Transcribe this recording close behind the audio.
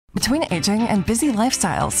Between aging and busy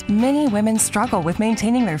lifestyles, many women struggle with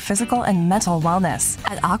maintaining their physical and mental wellness.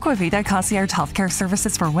 At Aquavita Concierge Healthcare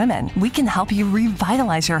Services for Women, we can help you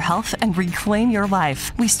revitalize your health and reclaim your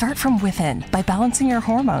life. We start from within by balancing your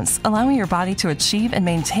hormones, allowing your body to achieve and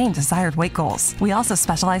maintain desired weight goals. We also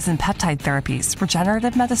specialize in peptide therapies,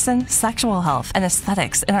 regenerative medicine, sexual health, and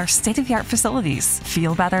aesthetics in our state-of-the-art facilities.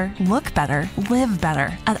 Feel better, look better, live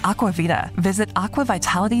better at Aquavita. Visit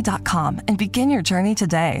aquavitality.com and begin your journey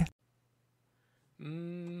today.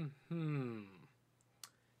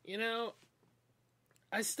 You know,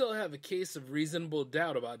 I still have a case of reasonable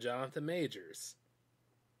doubt about Jonathan Majors.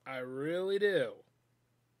 I really do.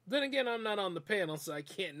 Then again, I'm not on the panel, so I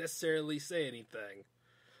can't necessarily say anything.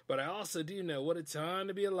 But I also do know what a time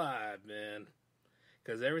to be alive, man.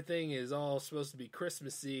 Because everything is all supposed to be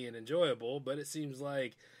Christmassy and enjoyable, but it seems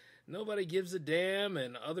like nobody gives a damn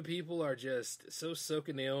and other people are just so soaked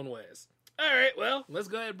in their own ways. Alright, well, let's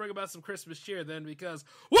go ahead and bring about some Christmas cheer then, because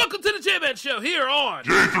welcome to the J-Man Show here on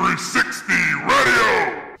J360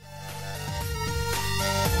 Radio!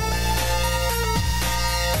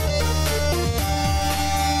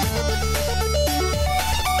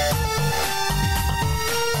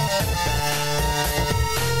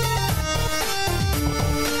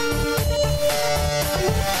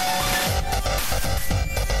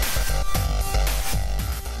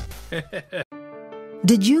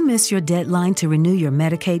 Did you miss your deadline to renew your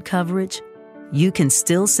Medicaid coverage? You can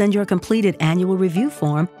still send your completed annual review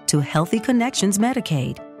form to Healthy Connections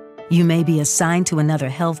Medicaid. You may be assigned to another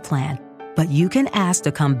health plan, but you can ask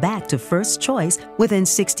to come back to First Choice within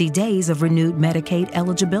 60 days of renewed Medicaid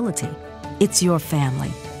eligibility. It's your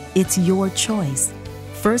family. It's your choice.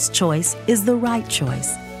 First Choice is the right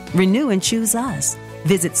choice. Renew and choose us.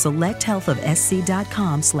 Visit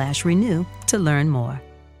selecthealthofsc.com/renew to learn more.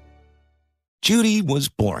 Judy was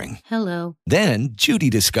boring. Hello. Then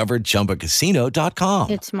Judy discovered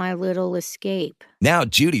ChumbaCasino.com. It's my little escape. Now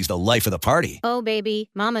Judy's the life of the party. Oh,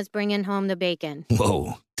 baby, mama's bringing home the bacon.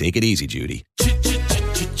 Whoa, take it easy, Judy.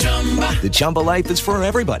 The Chumba life is for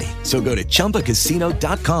everybody. So go to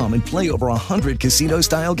ChumbaCasino.com and play over 100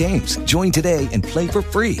 casino-style games. Join today and play for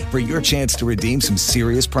free for your chance to redeem some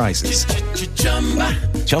serious prizes.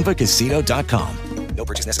 ChumbaCasino.com. No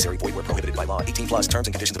purchase necessary. Void where prohibited by law. 18 plus terms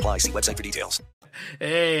and conditions apply. See website for details.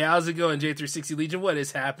 Hey, how's it going, J360 Legion? What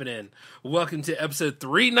is happening? Welcome to episode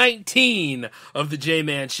 319 of the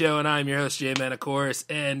J-Man Show, and I'm your host, J-Man, of course,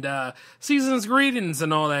 and season's greetings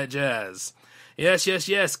and all that jazz.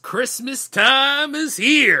 Yes, Christmas time is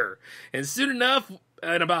here, and soon enough,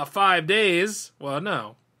 in about 5 days,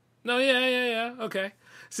 okay.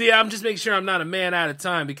 See, I'm just making sure I'm not a man out of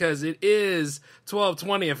time because it is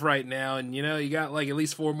 12/20th right now, and you got like at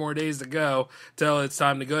least 4 more days to go till it's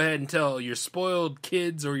time to go ahead and tell your spoiled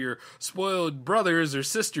kids or your spoiled brothers or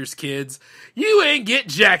sisters' kids, you ain't get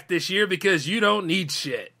jacked this year because you don't need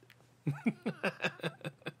shit.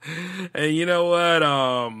 And you know what?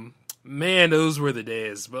 Man, those were the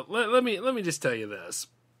days. But let me just tell you this.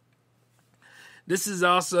 This is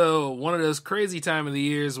also one of those crazy time of the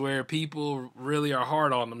years where people really are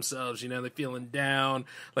hard on themselves. They're feeling down,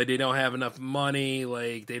 like they don't have enough money,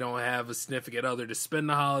 like they don't have a significant other to spend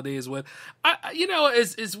the holidays with.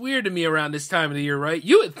 It's weird to me around this time of the year, right?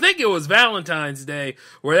 You would think it was Valentine's Day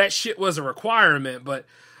where that shit was a requirement, but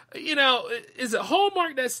is it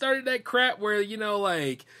Hallmark that started that crap where,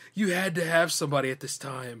 like you had to have somebody at this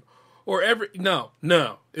time or no,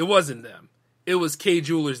 it wasn't them. It was K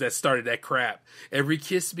Jewelers that started that crap. Every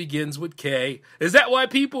kiss begins with K. Is that why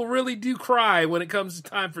people really do cry when it comes to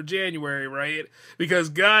time for January, right? Because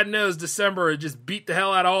God knows December just beat the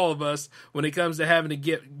hell out of all of us when it comes to having to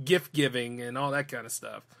get gift giving and all that kind of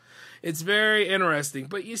stuff. It's very interesting.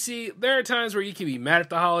 But you see, there are times where you can be mad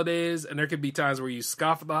at the holidays, and there can be times where you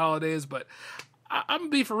scoff at the holidays. But I'm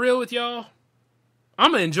going to be for real with y'all.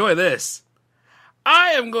 I'm going to enjoy this.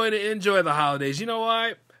 I am going to enjoy the holidays. You know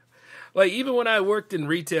why? Like, even when I worked in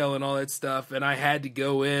retail and all that stuff, and I had to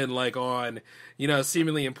go in, like, on,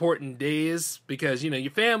 seemingly important days, because,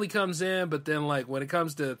 your family comes in, but then, like, when it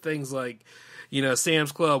comes to things like,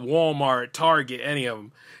 Sam's Club, Walmart, Target, any of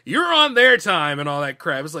them, you're on their time and all that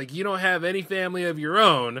crap. It's like, you don't have any family of your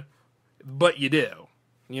own, but you do.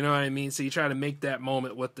 You know what I mean? So you try to make that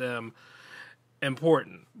moment with them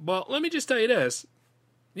important. But let me just tell you this.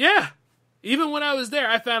 Yeah. Even when I was there,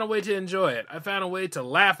 I found a way to enjoy it. I found a way to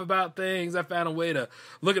laugh about things. I found a way to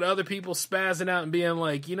look at other people spazzing out and being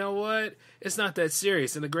like, you know what? It's not that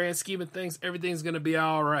serious. In the grand scheme of things, everything's going to be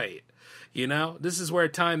all right. This is where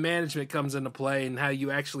time management comes into play and how you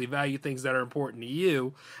actually value things that are important to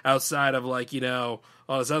you outside of all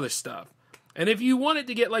this other stuff. And if you wanted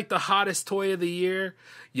to get like the hottest toy of the year,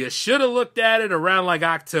 you should have looked at it around like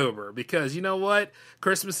October, because you know what?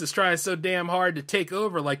 Christmas is trying so damn hard to take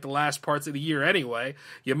over like the last parts of the year anyway.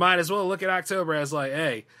 You might as well look at October as like,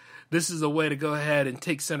 hey, this is a way to go ahead and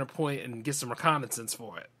take center point and get some reconnaissance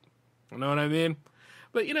for it. You know what I mean?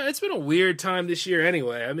 But you know, it's been a weird time this year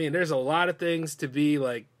anyway. I mean, there's a lot of things to be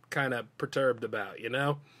like kind of perturbed about, you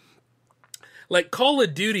know? Like Call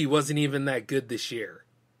of Duty wasn't even that good this year.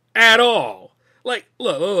 At all. Like,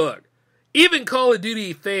 look. Even Call of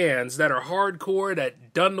Duty fans that are hardcore,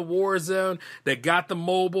 that done the Warzone, that got the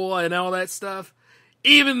mobile and all that stuff,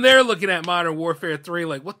 even they're looking at Modern Warfare 3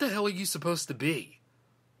 like, what the hell are you supposed to be?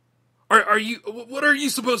 What are you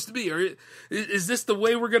supposed to be? Is this the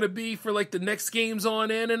way we're going to be for like the next games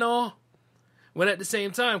on in and all? When at the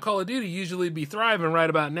same time, Call of Duty usually be thriving right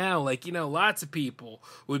about now. Like, you know, lots of people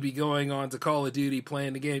would be going on to Call of Duty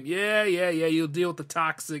playing the game. Yeah, you'll deal with the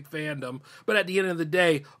toxic fandom. But at the end of the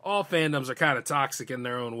day, all fandoms are kind of toxic in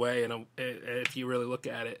their own way, and if you really look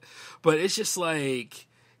at it. But it's just like,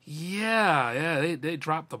 they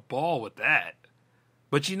dropped the ball with that.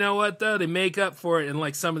 But you know what, though? They make up for it in,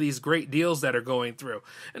 like, some of these great deals that are going through.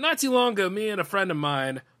 And not too long ago, me and a friend of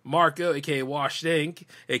mine, Marco, a.k.a. Washed Ink,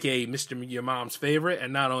 a.k.a. Mr. Your Mom's Favorite,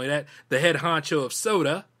 and not only that, the head honcho of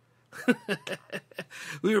Soda,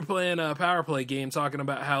 we were playing a power play game talking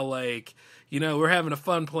about how, like, you know, we're having a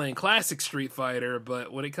fun playing classic Street Fighter,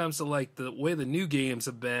 but when it comes to, like, the way the new games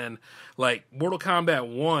have been, like, Mortal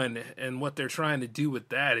Kombat 1 and what they're trying to do with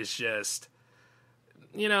that is just...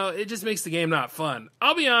 You know, it just makes the game not fun.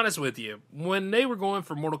 I'll be honest with you. When they were going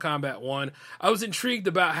for Mortal Kombat 1, I was intrigued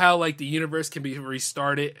about how, like, the universe can be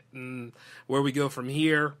restarted and where we go from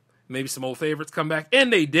here. Maybe some old favorites come back.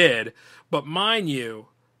 And they did. But mind you,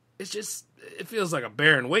 it feels like a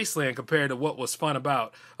barren wasteland compared to what was fun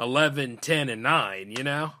about 11, 10, and 9, you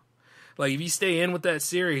know? Like, if you stay in with that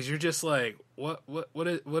series, you're just like,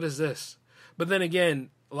 what is this? But then again...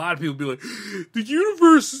 A lot of people be like, the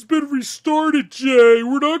universe has been restarted, Jay.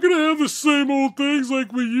 We're not going to have the same old things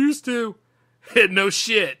like we used to. No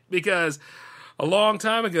shit, because a long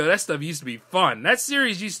time ago, that stuff used to be fun. That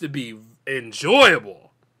series used to be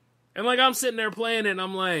enjoyable. And like, I'm sitting there playing it, and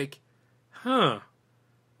I'm like, well,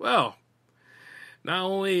 not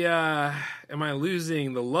only am I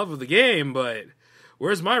losing the love of the game, but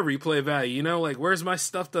where's my replay value? You know, like, where's my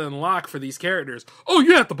stuff to unlock for these characters? Oh,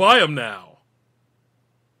 you have to buy them now.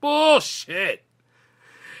 Bullshit.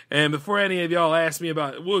 And before any of y'all ask me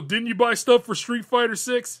about, well, didn't you buy stuff for Street Fighter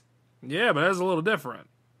 6? Yeah, but that's a little different.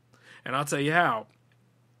 And I'll tell you how.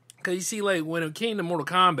 Because you see, like, when it came to Mortal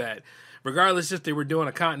Kombat, regardless if they were doing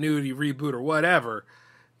a continuity reboot or whatever,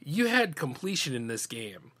 you had completion in this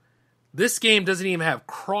game. This game doesn't even have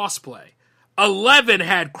crossplay. 11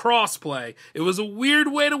 had crossplay. It was a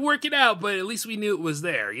weird way to work it out, but at least we knew it was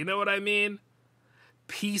there. You know what I mean?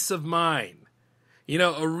 Peace of mind. You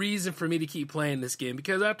know, a reason for me to keep playing this game,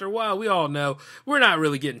 because after a while, we all know we're not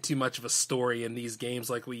really getting too much of a story in these games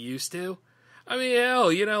like we used to. I mean, hell,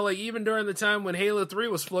 you know, like even during the time when Halo 3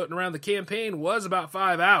 was floating around, the campaign was about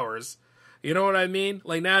 5 hours. You know what I mean?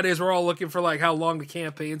 Like nowadays, we're all looking for like how long the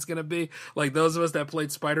campaign's going to be. Like those of us that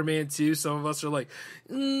played Spider-Man 2, some of us are like,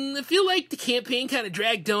 I feel like the campaign kind of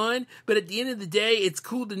dragged on, but at the end of the day, it's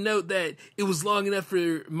cool to note that it was long enough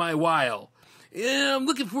for my while. Yeah, I'm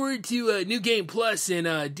looking forward to New Game Plus and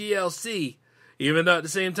DLC. Even though at the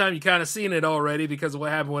same time you kind of seen it already because of what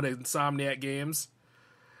happened with Insomniac Games.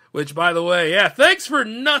 Which, by the way, yeah, thanks for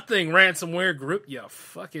nothing, ransomware group, you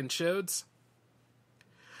fucking chodes.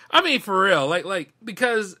 I mean, for real, like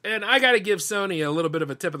because, and I gotta give Sony a little bit of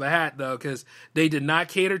a tip of the hat, though, because they did not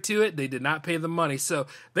cater to it, they did not pay the money, so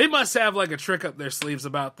they must have, like, a trick up their sleeves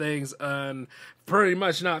about things, and pretty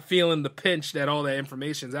much not feeling the pinch that all that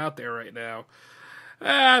information's out there right now.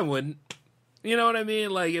 I wouldn't. You know what I mean?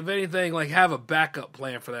 Like, if anything, like, have a backup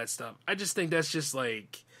plan for that stuff. I just think that's just,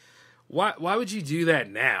 like, why would you do that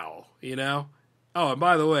now, you know? Oh, and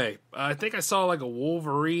by the way, I think I saw like a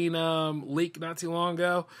Wolverine leak not too long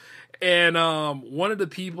ago, and one of the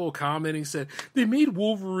people commenting said they made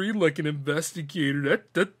Wolverine like an investigator.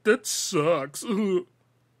 That sucks.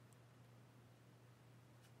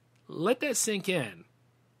 Let that sink in.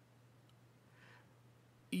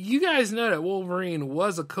 You guys know that Wolverine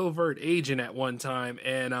was a covert agent at one time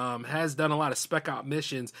and has done a lot of spec op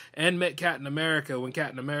missions and met Captain America when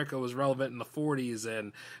Captain America was relevant in the 40s,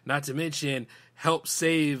 and not to mention helped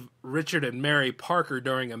save Richard and Mary Parker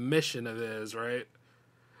during a mission of his, right?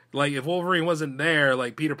 Like, if Wolverine wasn't there,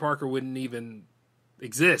 like, Peter Parker wouldn't even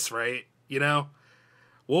exist, right? You know?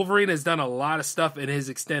 Wolverine has done a lot of stuff in his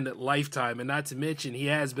extended lifetime, and not to mention he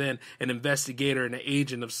has been an investigator and an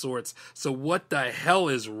agent of sorts. So what the hell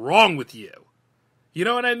is wrong with you? You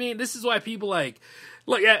know what I mean? This is why people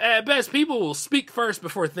look, at best, people will speak first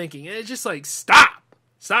before thinking. And it's just like, stop,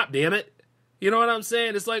 damn it. You know what I'm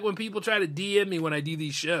saying? It's like when people try to DM me when I do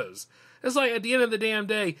these shows. It's like, at the end of the damn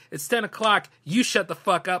day, it's 10 o'clock, you shut the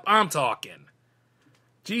fuck up, I'm talking.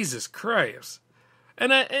 Jesus Christ.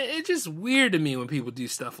 And it's just weird to me when people do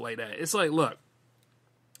stuff like that. It's like, look,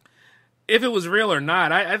 if it was real or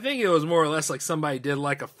not, I think it was more or less like somebody did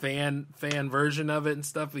like a fan version of it and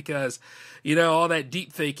stuff, because, you know, all that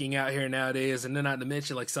deep faking out here nowadays, and then not to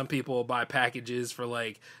mention like some people will buy packages for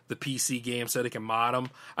like the PC game so they can mod them.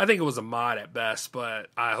 I think it was a mod at best, but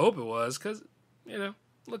I hope it was, because, you know,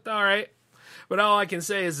 looked all right. But all I can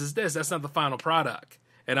say is this, that's not the final product.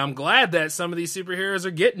 And I'm glad that some of these superheroes are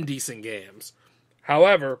getting decent games.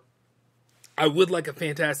 However, I would like a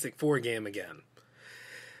Fantastic Four game again.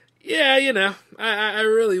 Yeah, you know, I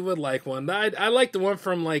really would like one. I like the one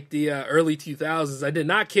from like the early 2000s. I did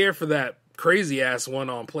not care for that crazy ass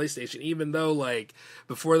one on PlayStation, even though like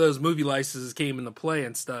before those movie licenses came into play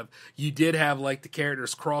and stuff, you did have like the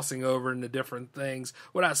characters crossing over into different things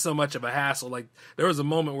without so much of a hassle. Like there was a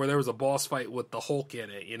moment where there was a boss fight with the Hulk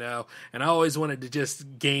in it, you know, and I always wanted to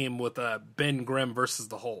just game with Ben Grimm versus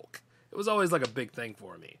the Hulk. It was always like a big thing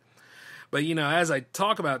for me. But, you know, as I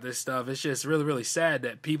talk about this stuff, it's just really, really sad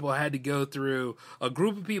that people had to go through, a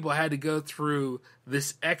group of people had to go through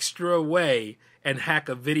this extra way and hack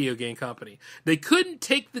a video game company. They couldn't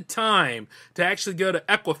take the time to actually go to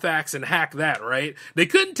Equifax and hack that, right? They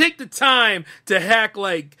couldn't take the time to hack,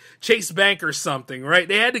 like, Chase Bank or something, right?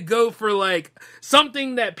 They had to go for, like,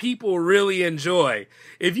 something that people really enjoy.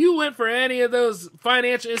 If you went for any of those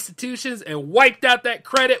financial institutions and wiped out that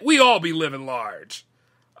credit, we all be living large.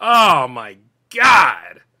 Oh my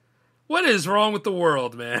God. What is wrong with the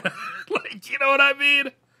world, man? Like, you know what I mean?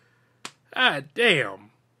 Ah, damn.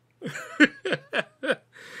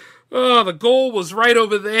 Oh, the goal was right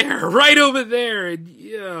over there. Right over there. And,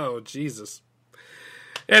 oh, Jesus.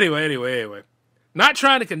 Anyway. Not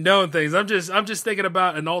trying to condone things. I'm just thinking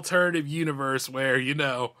about an alternative universe where, you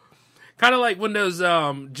know, kind of like when those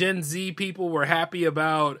Gen Z people were happy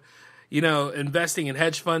about, you know, investing in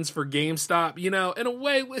hedge funds for GameStop, you know, in a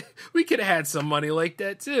way, we could have had some money like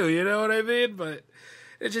that too, you know what I mean? But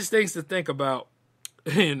it's just things to think about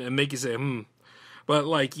and make you say, But,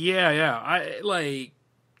 like, yeah, I, like,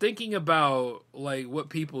 thinking about, like, what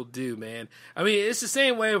people do, man. I mean, it's the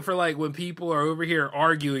same way for, like, when people are over here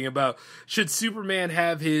arguing about, should Superman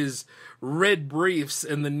have his red briefs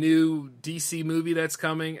in the new DC movie that's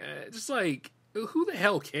coming? Just, like, who the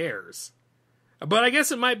hell cares? But I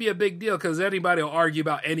guess it might be a big deal because anybody will argue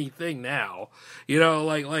about anything now. You know,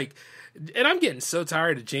 like, and I'm getting so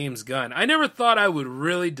tired of James Gunn. I never thought I would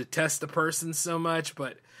really detest the person so much,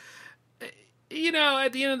 but, you know,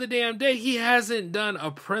 at the end of the damn day, he hasn't done a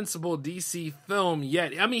principal DC film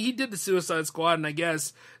yet. I mean, he did the Suicide Squad, and I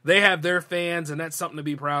guess they have their fans, and that's something to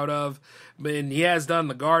be proud of. And he has done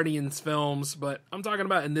the Guardians films, but I'm talking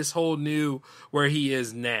about in this whole new where he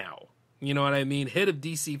is now. You know what I mean? Head of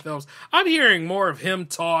DC Films. I'm hearing more of him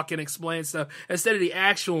talk and explain stuff instead of the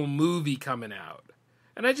actual movie coming out.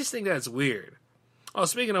 And I just think that's weird. Oh,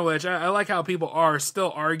 speaking of which, I like how people are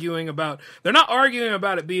still arguing about... They're not arguing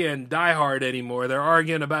about it being Die Hard anymore. They're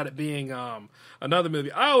arguing about it being another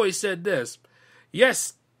movie. I always said this.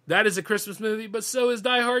 Yes, that is a Christmas movie, but so is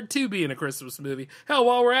Die Hard 2 being a Christmas movie. Hell,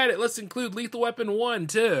 while we're at it, let's include Lethal Weapon 1,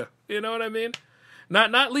 too. You know what I mean?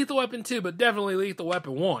 Not Lethal Weapon 2, but definitely Lethal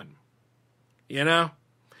Weapon 1. You know?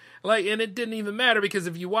 Like, and it didn't even matter because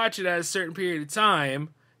if you watch it at a certain period of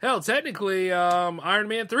time, hell, technically, Iron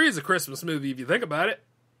Man 3 is a Christmas movie if you think about it.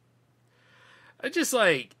 It's just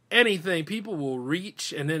like anything, people will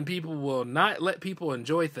reach and then people will not let people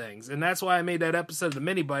enjoy things. And that's why I made that episode of the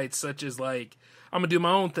Mini Bites, such as like, I'm going to do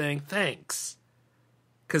my own thing, thanks.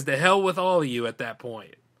 Because the hell with all of you at that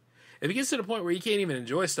point. If it gets to the point where you can't even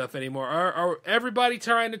enjoy stuff anymore, are everybody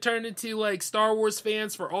trying to turn into, like, Star Wars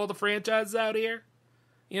fans for all the franchises out here?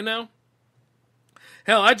 You know?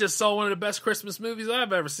 Hell, I just saw one of the best Christmas movies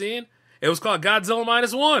I've ever seen. It was called Godzilla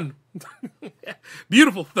Minus One.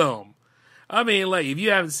 Beautiful film. I mean, like, if you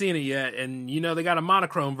haven't seen it yet, and, you know, they got a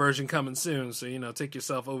monochrome version coming soon, so, you know, take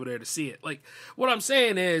yourself over there to see it. Like, what I'm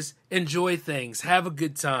saying is, enjoy things. Have a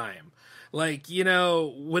good time. Like, you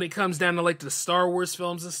know, when it comes down to, like, the Star Wars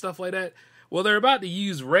films and stuff like that, well, they're about to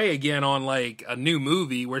use Rey again on, like, a new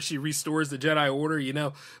movie where she restores the Jedi Order, you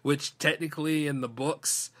know, which technically in the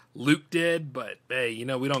books Luke did, but, hey, you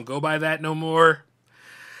know, we don't go by that no more.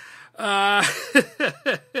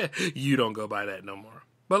 You don't go by that no more.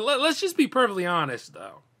 But let's just be perfectly honest,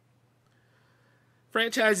 though.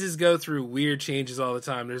 Franchises go through weird changes all the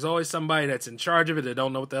time. There's always somebody that's in charge of it that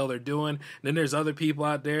don't know what the hell they're doing. And then there's other people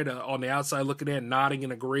out there that on the outside looking in, nodding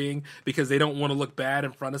and agreeing because they don't want to look bad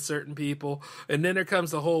in front of certain people. And then there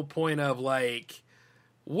comes the whole point of, like,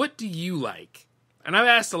 what do you like? And I've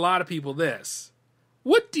asked a lot of people this.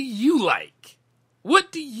 What do you like?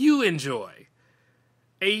 What do you enjoy?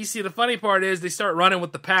 And you see, the funny part is they start running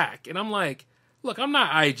with the pack. And I'm like, look, I'm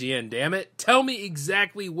not IGN, damn it. Tell me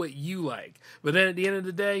exactly what you like. But then at the end of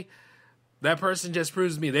the day, that person just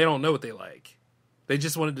proves to me they don't know what they like. They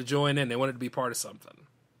just wanted to join in. They wanted to be part of something.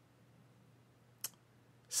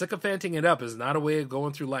 Sycophanting it up is not a way of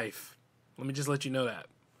going through life. Let me just let you know that.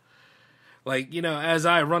 Like, you know, as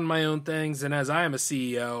I run my own things and as I am a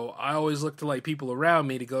CEO, I always look to, like, people around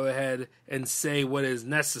me to go ahead and say what is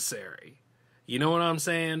necessary. You know what I'm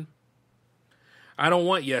saying? I don't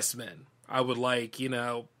want yes men. I would like, you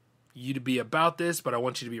know, you to be about this, but I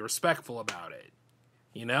want you to be respectful about it.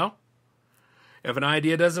 You know? If an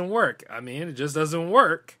idea doesn't work, I mean, it just doesn't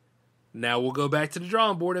work. Now we'll go back to the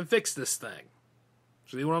drawing board and fix this thing.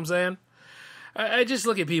 See what I'm saying? I just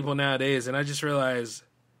look at people nowadays and I just realize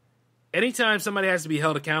anytime somebody has to be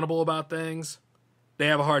held accountable about things, they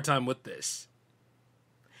have a hard time with this.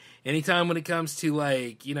 Anytime when it comes to,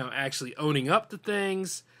 like, you know, actually owning up to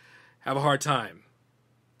things, have a hard time.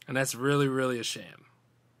 And that's really, really a shame.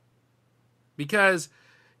 Because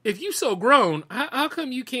if you so grown, how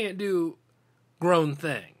come you can't do grown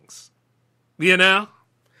things? You know?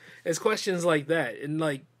 It's questions like that. And,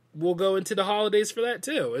 like, we'll go into the holidays for that,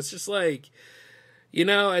 too. It's just like, you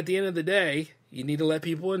know, at the end of the day, you need to let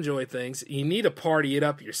people enjoy things. You need to party it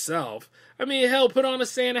up yourself. I mean, hell, put on a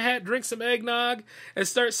Santa hat, drink some eggnog, and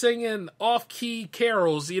start singing off-key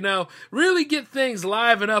carols, you know? Really get things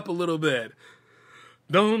liven up a little bit.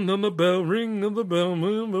 Don't on the bell, ring of the bell,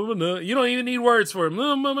 you don't even need words for it.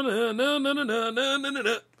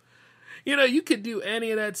 You know, you could do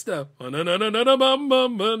any of that stuff.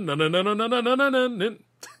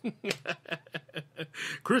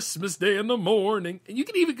 Christmas Day in the morning. And you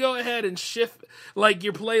can even go ahead and shift, like,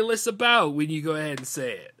 your playlist about when you go ahead and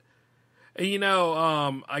say it. And, you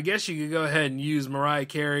know, I guess you could go ahead and use Mariah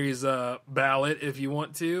Carey's ballad if you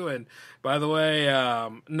want to. And, by the way,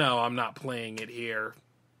 no, I'm not playing it here.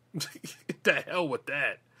 The hell with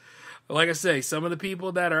that. Like I say, some of the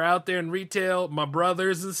people that are out there in retail, my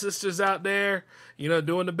brothers and sisters out there, you know,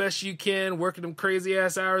 doing the best you can, working them crazy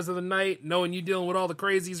ass hours of the night, knowing you're dealing with all the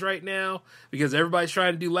crazies right now because everybody's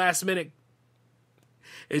trying to do last minute.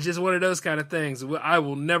 It's just one of those kind of things. I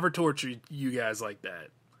will never torture you guys like that.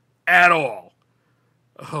 At all.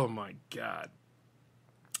 Oh my God.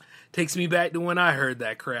 Takes me back to when I heard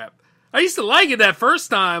that crap. I used to like it that first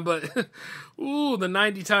time, but ooh, the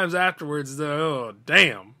 90 times afterwards, oh,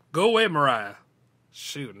 damn. Go away, Mariah.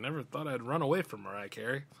 Shoot, never thought I'd run away from Mariah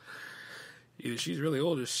Carey. Either she's really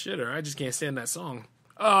old as shit or I just can't stand that song.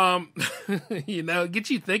 You know, get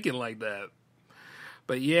you thinking like that.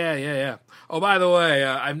 But yeah. Oh, by the way,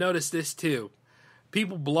 I've noticed this too.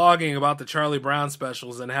 People blogging about the Charlie Brown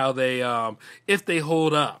specials and how they, if they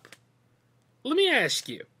hold up. Let me ask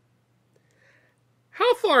you,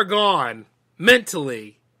 how far gone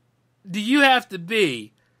mentally do you have to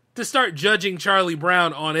be to start judging Charlie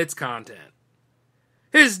Brown on its content?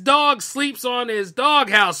 His dog sleeps on his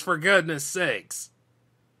doghouse, for goodness sakes.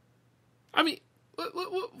 I mean,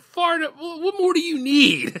 what more do you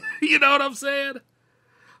need? You know what I'm saying?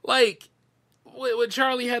 Like, when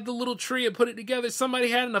Charlie had the little tree and put it together, somebody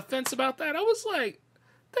had an offense about that. I was like,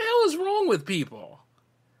 the hell is wrong with people?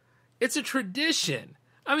 It's a tradition.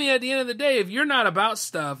 I mean, at the end of the day, if you're not about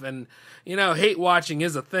stuff, and, you know, hate watching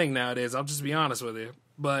is a thing nowadays, I'll just be honest with you.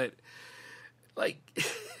 But, like,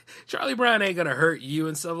 Charlie Brown ain't gonna hurt you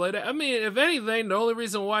and stuff like that. I mean, if anything, the only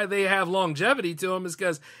reason why they have longevity to them is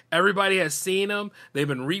because everybody has seen them. They've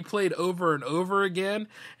been replayed over and over again.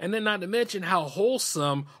 And then not to mention how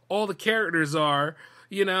wholesome all the characters are.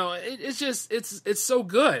 You know, it's so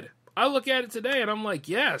good. I look at it today and I'm like,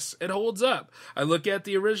 yes, it holds up. I look at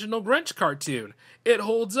the original Grinch cartoon. It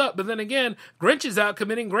holds up. But then again, Grinch is out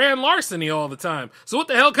committing grand larceny all the time. So what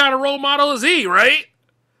the hell kind of role model is he, right?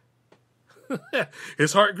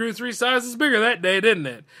 His heart grew 3 sizes bigger that day, didn't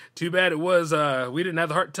it? Too bad it was, we didn't have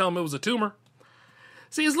the heart to tell him it was a tumor.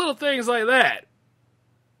 See, it's little things like that.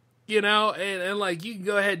 You know, and like, you can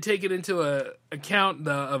go ahead and take it into account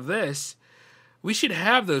of this. We should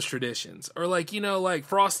have those traditions. Or like, you know, like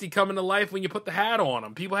Frosty coming to life when you put the hat on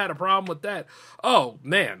him. People had a problem with that. Oh,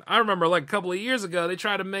 man, I remember like a couple of years ago, they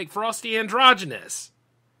tried to make Frosty androgynous.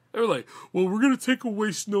 They were like, well, we're going to take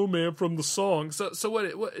away Snowman from the song. So what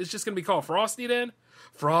it's just going to be called Frosty then?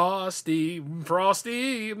 Frosty,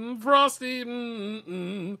 Frosty, Frosty.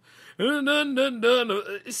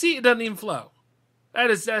 See, it doesn't even flow.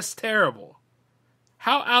 That's terrible.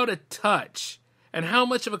 How out of touch and how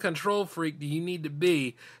much of a control freak do you need to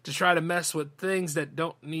be to try to mess with things that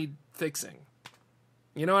don't need fixing?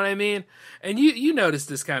 You know what I mean? And you notice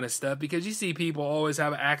this kind of stuff because you see people always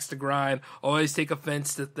have an axe to grind, always take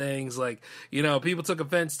offense to things. Like, people took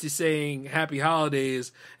offense to saying Happy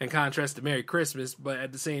Holidays in contrast to Merry Christmas, but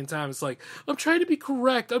at the same time, it's like, I'm trying to be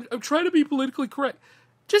correct. I'm trying to be politically correct.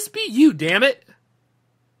 Just be you, damn it.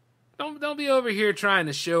 Don't be over here trying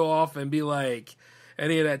to show off and be like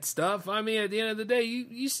any of that stuff. I mean, at the end of the day,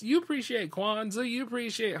 you appreciate Kwanzaa, you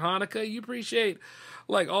appreciate Hanukkah, you appreciate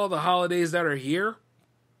like all the holidays that are here.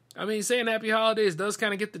 I mean, saying Happy Holidays does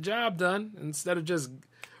kind of get the job done instead of just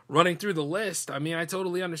running through the list. I mean, I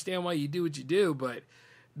totally understand why you do what you do, but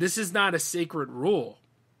this is not a sacred rule,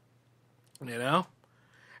 And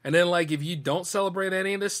then, like, if you don't celebrate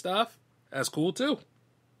any of this stuff, that's cool too.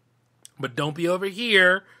 But don't be over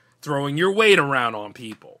here throwing your weight around on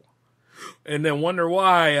people and then wonder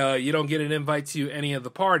why you don't get an invite to any of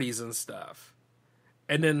the parties and stuff.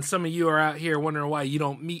 And then some of you are out here wondering why you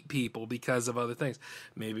don't meet people because of other things.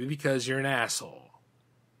 Maybe because you're an asshole.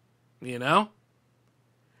 And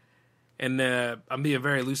I'm being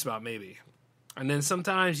very loose about maybe. And then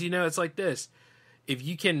sometimes, it's like this. If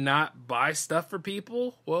you cannot buy stuff for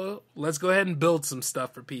people, well, let's go ahead and build some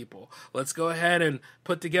stuff for people. Let's go ahead and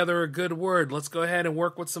put together a good word. Let's go ahead and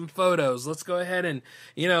work with some photos. Let's go ahead and,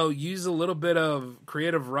 use a little bit of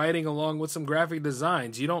creative writing along with some graphic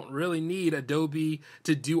designs. You don't really need Adobe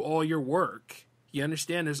to do all your work. You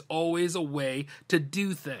understand? There's always a way to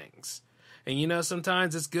do things. And,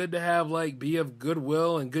 sometimes it's good to have, be of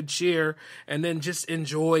goodwill and good cheer and then just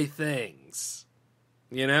enjoy things.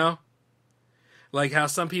 Like how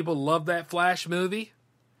some people love that Flash movie,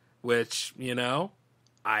 which,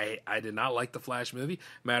 I did not like the Flash movie.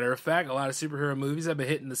 Matter of fact, a lot of superhero movies have been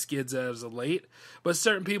hitting the skids as of late. But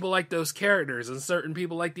certain people like those characters, and certain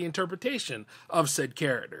people like the interpretation of said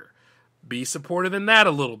character. Be supportive in that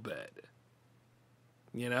a little bit.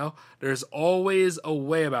 There's always a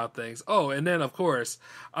way about things. Oh, and then, of course,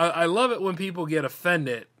 I love it when people get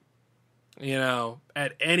offended,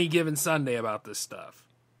 at any given Sunday about this stuff.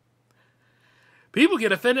 People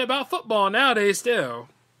get offended about football nowadays, too.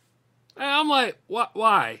 And I'm like, what?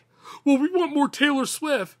 Why? Well, we want more Taylor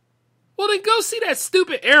Swift. Well, then go see that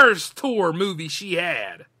stupid Eras Tour movie she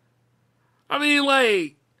had. I mean,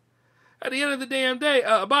 at the end of the damn day,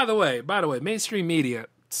 by the way, mainstream media,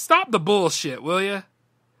 stop the bullshit, will you?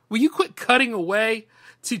 Will you quit cutting away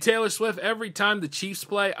to Taylor Swift every time the Chiefs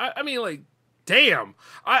play? I mean, damn.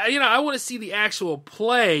 I want to see the actual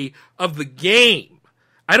play of the game.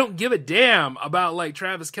 I don't give a damn about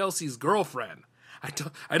Travis Kelce's girlfriend.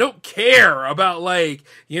 I don't care about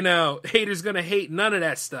haters gonna hate, none of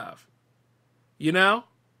that stuff. You've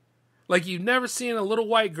never seen a little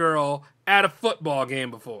white girl at a football game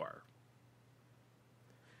before.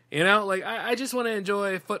 I just want to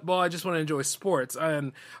enjoy football. I just want to enjoy sports.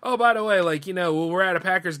 And oh, by the way, when we're at a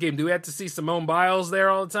Packers game, do we have to see Simone Biles there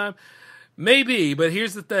all the time? Maybe, but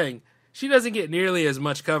here's the thing: she doesn't get nearly as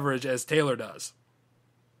much coverage as Taylor does.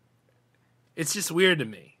 It's just weird to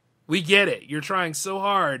me. We get it. You're trying so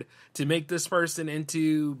hard to make this person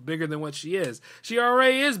into bigger than what she is. She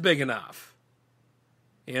already is big enough.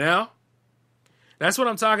 That's what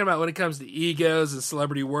I'm talking about when it comes to egos and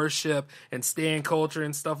celebrity worship and stan culture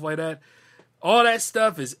and stuff like that. All that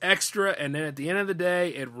stuff is extra, and then at the end of the day,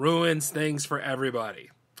 it ruins things for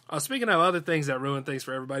everybody. Speaking of other things that ruin things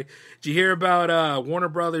for everybody, did you hear about Warner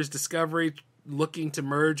Brothers Discovery looking to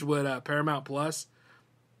merge with Paramount Plus?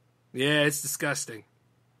 Yeah, it's disgusting.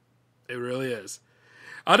 It really is.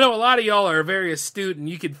 I know a lot of y'all are very astute and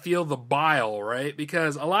you can feel the bile, right?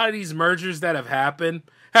 Because a lot of these mergers that have happened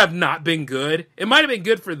have not been good. It might have been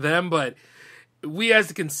good for them, but we as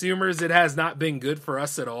the consumers, it has not been good for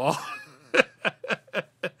us at all.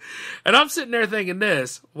 And I'm sitting there thinking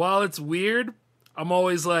this, while it's weird, I'm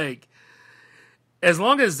always like, as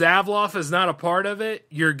long as Zavloff is not a part of it,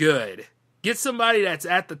 you're good. Get somebody that's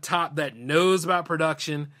at the top that knows about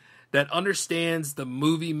production, that understands the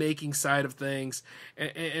movie making side of things,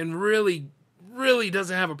 and really, really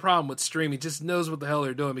doesn't have a problem with streaming, just knows what the hell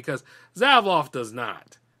they're doing, because Zavloff does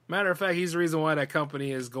not. Matter of fact, he's the reason why that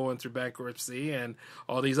company is going through bankruptcy and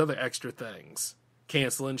all these other extra things.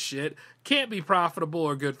 Canceling shit. Can't be profitable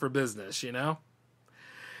or good for business,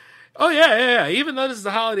 Oh, yeah. Even though this is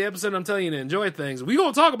a holiday episode, I'm telling you to enjoy things. We're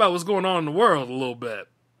going to talk about what's going on in the world a little bit.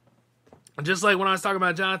 Just like when I was talking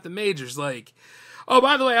about Jonathan Majors, like, oh,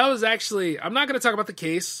 by the way, I'm not going to talk about the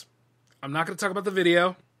case. I'm not going to talk about the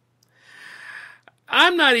video.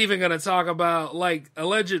 I'm not even going to talk about, like,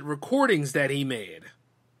 alleged recordings that he made.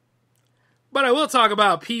 But I will talk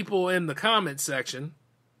about people in the comment section.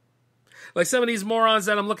 Like some of these morons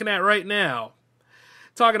that I'm looking at right now.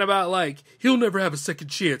 Talking about, like, he'll never have a second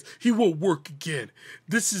chance. He won't work again.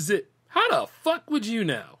 This is it. How the fuck would you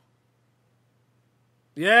know?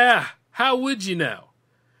 Yeah, how would you know?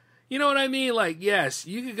 You know what I mean? Like, yes,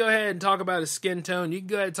 you could go ahead and talk about his skin tone. You can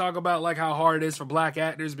go ahead and talk about, like, how hard it is for black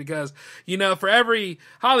actors because, you know,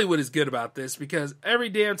 Hollywood is good about this because every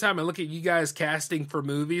damn time I look at you guys casting for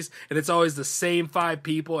movies and it's always the same 5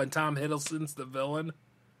 people and Tom Hiddleston's the villain.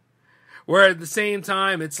 Where at the same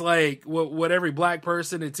time, it's like, what every black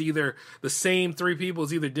person, it's either the same 3 people.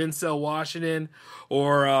 It's either Denzel Washington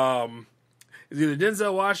or, it's either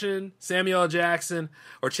Denzel Washington, Samuel L. Jackson,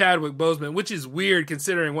 or Chadwick Boseman, which is weird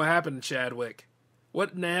considering what happened to Chadwick.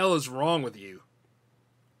 What in the hell is wrong with you?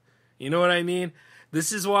 You know what I mean?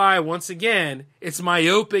 This is why, once again, it's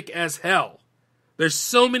myopic as hell. There's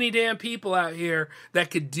so many damn people out here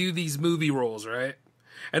that could do these movie roles, right?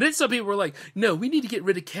 And then some people were like, no, we need to get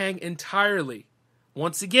rid of Kang entirely.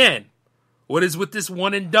 Once again, what is with this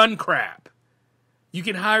one and done crap? You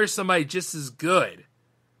can hire somebody just as good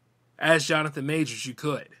as Jonathan Majors, you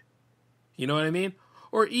could. You know what I mean?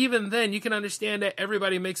 Or even then, you can understand that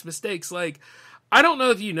everybody makes mistakes. Like, I don't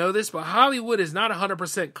know if you know this, but Hollywood is not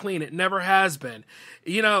 100% clean. It never has been.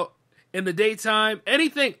 You know, in the daytime,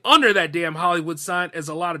 anything under that damn Hollywood sign is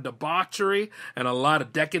a lot of debauchery and a lot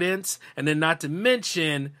of decadence. And then not to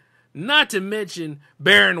mention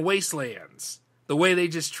barren wastelands. The way they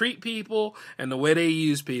just treat people and the way they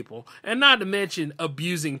use people. And not to mention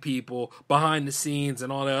abusing people behind the scenes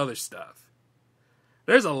and all that other stuff.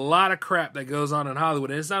 There's a lot of crap that goes on in Hollywood.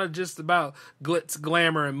 And it's not just about glitz,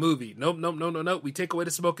 glamour, and movie. Nope. We take away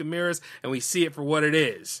the smoke and mirrors and we see it for what it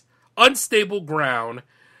is. Unstable ground.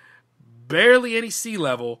 Barely any sea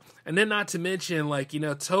level. And then not to mention, like, you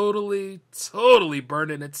know, totally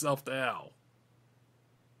burning itself to hell.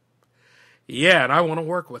 Yeah, and I want to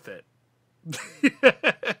work with it.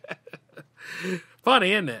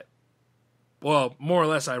 Funny, isn't it? Well, more or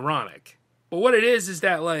less ironic. But what it is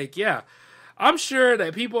that, like, yeah, I'm sure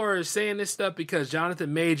that people are saying this stuff because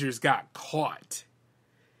Jonathan Majors got caught.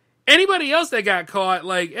 Anybody else that got caught,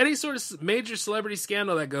 like any sort of major celebrity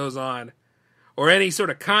scandal that goes on, or any sort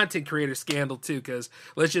of content creator scandal too, because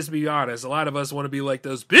let's just be honest, a lot of us want to be like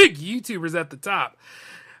those big YouTubers at the top.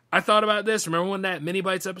 I thought about this. Remember when that Mini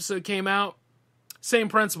Bites episode came out? Same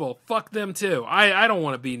principle. Fuck them too. I don't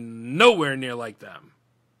want to be nowhere near like them.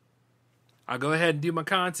 I'll go ahead and do my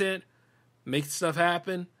content, make stuff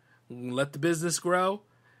happen, let the business grow,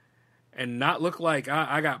 and not look like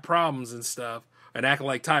I got problems and stuff, and act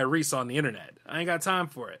like Tyrese on the internet. I ain't got time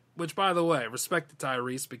for it. Which, by the way, respect to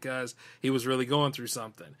Tyrese because he was really going through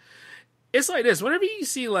something. It's like this. Whenever you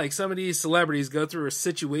see like some of these celebrities go through a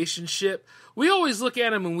situationship, we always look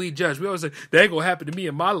at them and we judge. We always say, that ain't gonna happen to me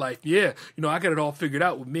in my life. Yeah, you know, I got it all figured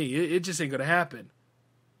out with me. It just ain't gonna happen.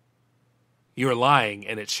 You're lying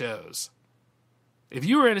and it shows. If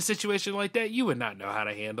you were in a situation like that, you would not know how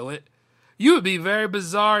to handle it. You would be very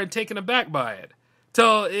bizarre and taken aback by it.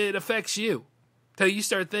 Till it affects you. Till you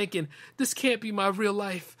start thinking, this can't be my real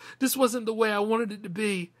life. This wasn't the way I wanted it to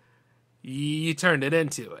be. You turned it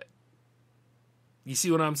into it. You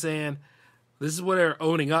see what I'm saying? This is where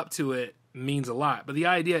owning up to it means a lot. But the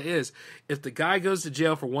idea is, if the guy goes to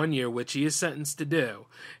jail for 1 year, which he is sentenced to do,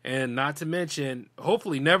 and not to mention,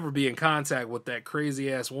 hopefully never be in contact with that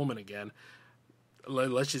crazy-ass woman again.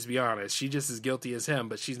 Let's just be honest. She's just as guilty as him,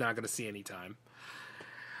 but she's not going to see any time.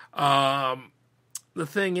 The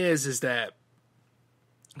thing is that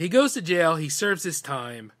he goes to jail, he serves his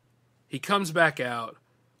time, he comes back out,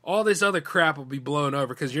 all this other crap will be blown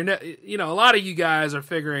over because a lot of you guys are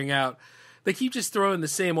figuring out they keep just throwing the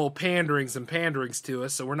same old panderings to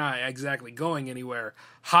us, so we're not exactly going anywhere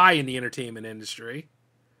high in the entertainment industry.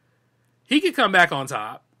 He could come back on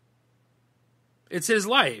top. It's his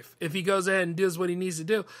life if he goes ahead and does what he needs to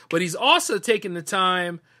do. But he's also taking the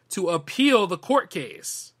time to appeal the court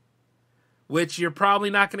case, which you're probably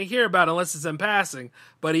not going to hear about unless it's in passing.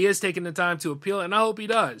 But he is taking the time to appeal it, and I hope he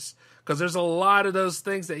does. Because there's a lot of those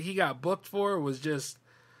things that he got booked for was just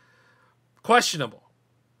questionable.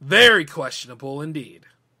 Very questionable indeed.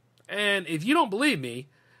 And if you don't believe me,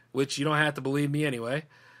 which you don't have to believe me anyway,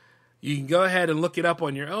 you can go ahead and look it up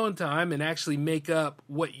on your own time and actually make up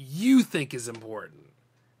what you think is important.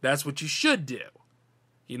 That's what you should do.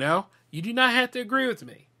 You know? You do not have to agree with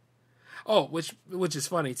me. Oh, which is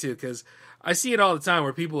funny too, because I see it all the time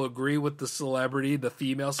where people agree with the celebrity, the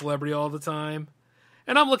female celebrity all the time.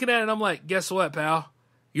 And I'm looking at it and I'm like, guess what, pal?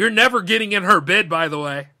 You're never getting in her bed, by the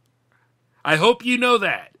way. I hope you know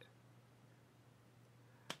that.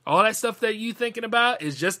 All that stuff that you thinking about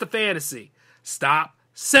is just a fantasy. Stop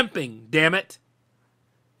simping, damn it.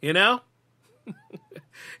 You know?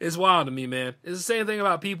 It's wild to me, man. It's the same thing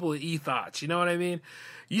about people with e-thoughts. You know what I mean?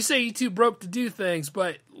 You say you too broke to do things,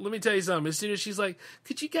 but let me tell you something. As soon as she's like,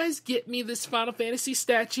 could you guys get me this Final Fantasy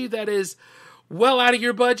statue that is well out of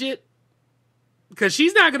your budget? Because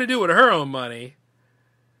she's not going to do it with her own money.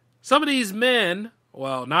 Some of these men,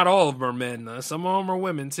 well, not all of them are men. Some of them are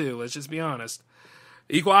women, too. Let's just be honest.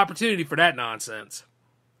 Equal opportunity for that nonsense.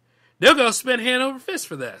 They'll go spend hand over fist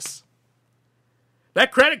for this.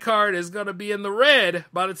 That credit card is going to be in the red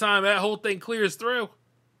by the time that whole thing clears through.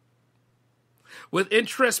 With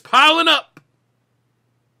interest piling up.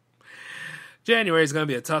 January is going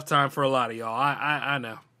to be a tough time for a lot of y'all. I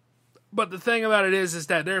know. But the thing about it is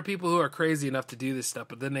that there are people who are crazy enough to do this stuff,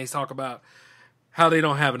 but then they talk about how they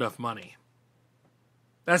don't have enough money.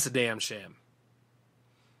 That's a damn shame.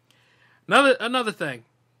 Another thing.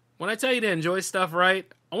 When I tell you to enjoy stuff, right,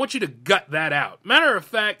 I want you to gut that out. Matter of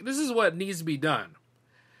fact, this is what needs to be done.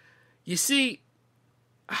 You see,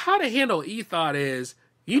 how to handle e-thought is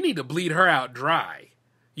you need to bleed her out dry.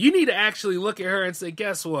 You need to actually look at her and say,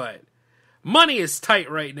 guess what? Money is tight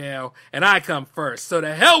right now, and I come first. So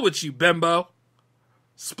to hell with you, bimbo.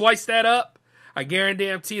 Splice that up. I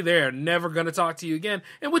guarantee they're never going to talk to you again,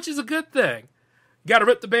 and which is a good thing. Got to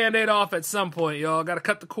rip the Band-Aid off at some point, y'all. Got to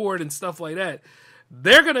cut the cord and stuff like that.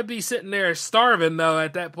 They're going to be sitting there starving, though,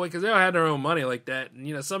 at that point, because they don't have their own money like that. And,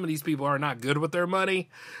 you know, some of these people are not good with their money.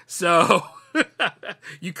 So,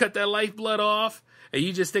 you cut that lifeblood off, and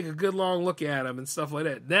you just take a good long look at them and stuff like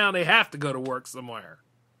that. Now they have to go to work somewhere.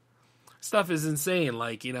 Stuff is insane,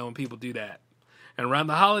 like, you know, when people do that. And around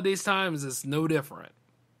the holidays times, it's no different.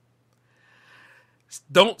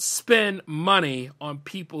 Don't spend money on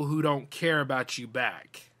people who don't care about you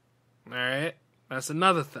back. All right? That's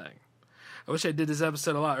another thing. I wish I did this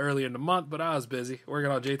episode a lot earlier in the month, but I was busy working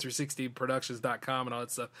on J360productions.com and all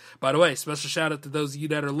that stuff. By the way, special shout out to those of you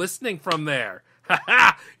that are listening from there. Ha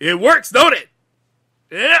ha! It works, don't it?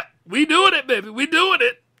 Yeah, we doing it, baby. We doing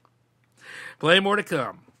it. Plenty more to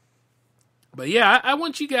come. But yeah, I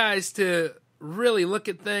want you guys to really look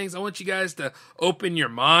at things. I want you guys to open your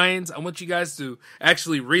minds. I want you guys to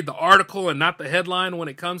actually read the article and not the headline when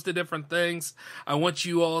it comes to different things. I want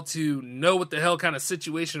you all to know what the hell kind of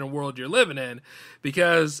situation and world you're living in.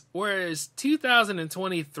 Because whereas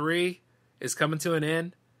 2023 is coming to an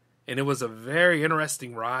end, and it was a very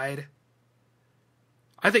interesting ride,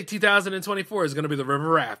 I think 2024 is going to be the River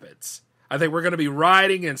Rapids. I think we're going to be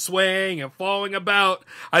riding and swaying and falling about.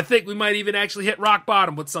 I think we might even actually hit rock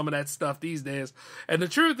bottom with some of that stuff these days. And the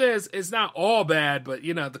truth is, it's not all bad, but,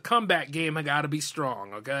 you know, the comeback game I got to be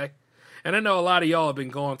strong, okay? And I know a lot of y'all have been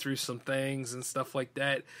going through some things and stuff like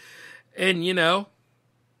that. And, you know,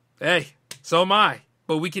 hey, so am I.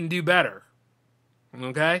 But we can do better,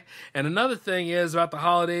 okay? And another thing is about the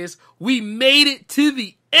holidays, we made it to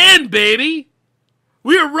the end, baby!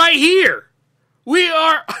 We're right here! We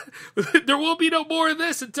are, there will be no more of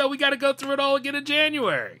this until we got to go through it all again in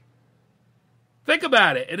January. Think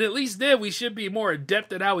about it. And at least then we should be more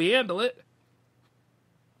adept at how we handle it.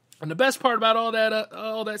 And the best part about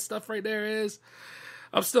all that stuff right there is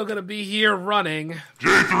I'm still going to be here running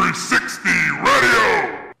J360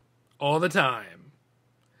 Radio all the time.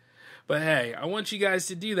 But hey, I want you guys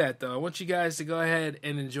to do that, though. I want you guys to go ahead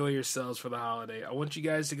and enjoy yourselves for the holiday. I want you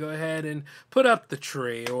guys to go ahead and put up the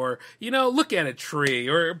tree, or, you know, look at a tree,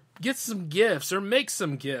 or get some gifts, or make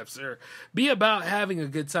some gifts, or be about having a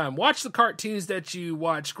good time. Watch the cartoons that you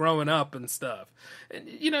watched growing up and stuff. And,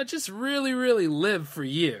 you know, just really, really live for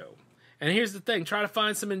you. And here's the thing, try to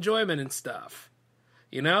find some enjoyment and stuff.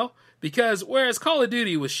 You know? Because whereas Call of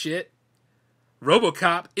Duty was shit,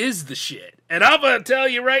 RoboCop is the shit. And I'm going to tell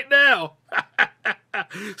you right now,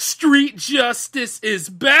 street justice is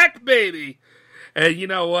back, baby. And you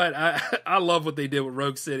know what? I love what they did with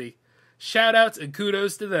Rogue City. Shout outs and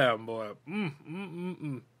kudos to them, boy.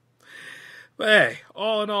 But hey,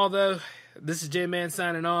 all in all, though, this is J-Man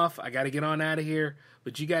signing off. I got to get on out of here.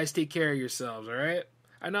 But you guys take care of yourselves, all right?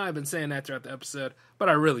 I know I've been saying that throughout the episode, but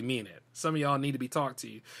I really mean it. Some of y'all need to be talked to.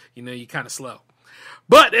 You know, you're kind of slow.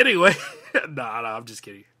 But anyway, no, I'm just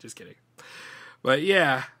kidding. Just kidding. But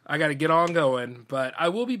yeah, I got to get on going. But I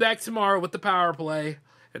will be back tomorrow with the Power Play.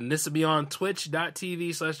 And this will be on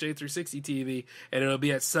twitch.tv/J360TV. And it'll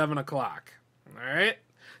be at 7 o'clock. All right?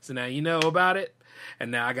 So now you know about it.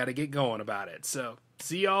 And now I got to get going about it. So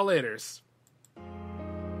see y'all later.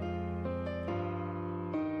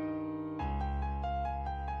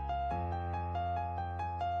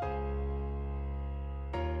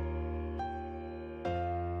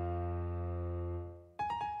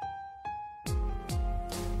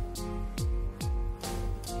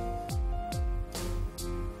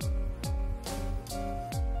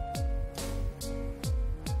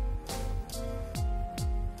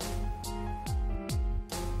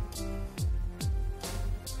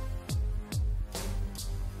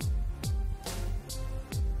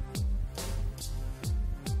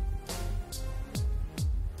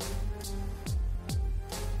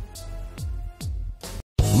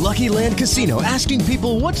 Lucky Land Casino, asking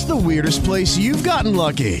people, what's the weirdest place you've gotten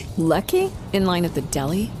lucky? Lucky? In line at the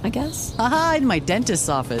deli, I guess? Aha, in my dentist's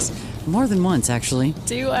office. More than once, actually.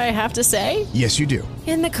 Do I have to say? Yes, you do.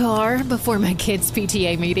 In the car before my kids'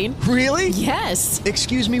 PTA meeting. Really? Yes.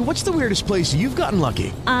 Excuse me, what's the weirdest place you've gotten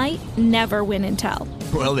lucky? I never win and tell.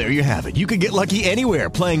 Well, there you have it. You can get lucky anywhere,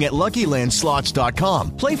 playing at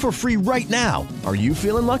LuckyLandSlots.com. Play for free right now. Are you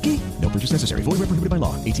feeling lucky? No purchase necessary. Void where prohibited by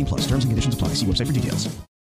law. 18+. Terms and conditions apply. See website for details.